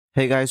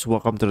Hey guys,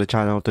 welcome to the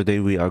channel. Today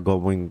we are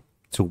going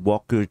to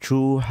walk you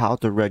through how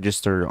to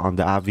register on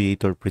the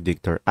Aviator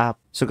Predictor app.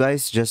 So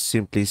guys, just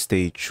simply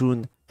stay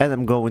tuned and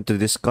I'm going to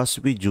discuss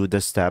with you the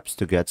steps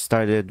to get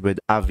started with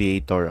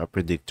Aviator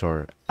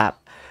Predictor app.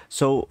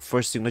 So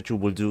first thing that you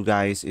will do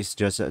guys is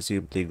just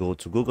simply go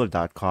to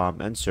google.com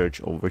and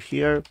search over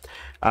here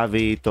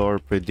Aviator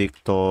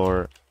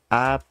Predictor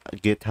app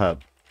GitHub.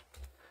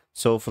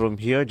 So from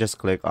here, just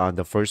click on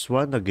the first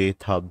one, the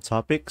GitHub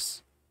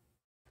topics.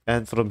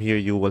 And from here,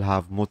 you will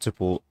have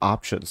multiple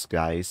options,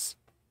 guys.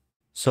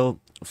 So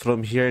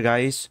from here,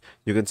 guys,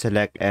 you can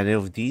select any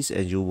of these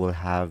and you will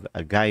have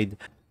a guide.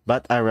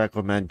 But I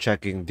recommend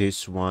checking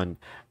this one,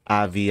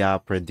 Avia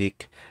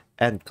Predict,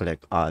 and click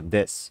on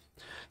this.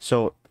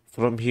 So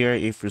from here,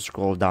 if you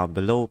scroll down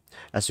below,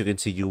 as you can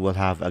see, you will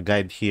have a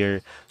guide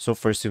here. So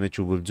first thing that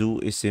you will do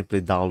is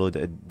simply download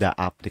the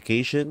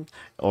application,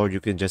 or you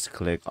can just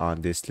click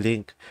on this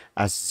link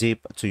as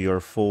zip to your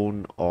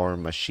phone or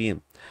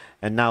machine.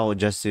 And now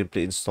just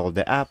simply install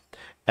the app,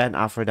 and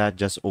after that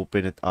just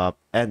open it up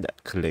and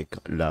click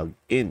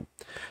login.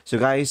 So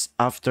guys,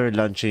 after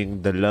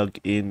launching, the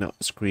login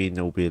screen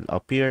will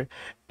appear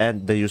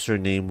and the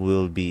username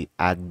will be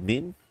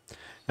admin.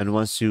 And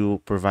once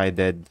you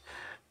provided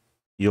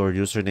your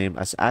username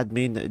as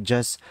admin,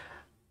 just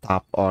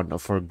tap on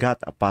forgot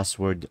a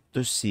password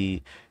to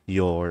see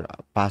your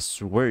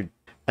password.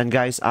 And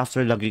guys,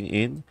 after logging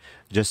in,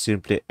 just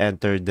simply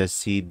enter the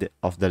seed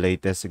of the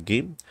latest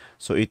game.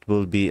 So it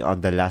will be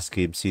on the last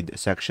game seed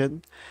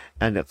section,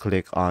 and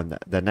click on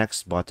the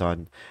next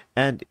button.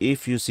 And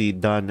if you see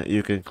done,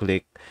 you can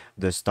click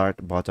the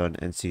start button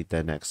and see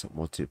the next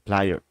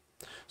multiplier.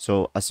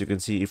 So as you can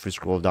see, if you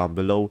scroll down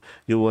below,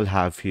 you will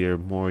have here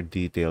more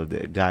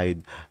detailed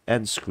guide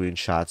and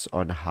screenshots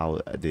on how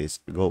this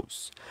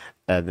goes.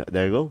 And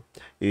there you go.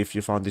 If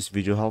you found this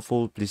video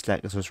helpful, please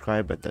like and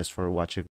subscribe, and thanks for watching.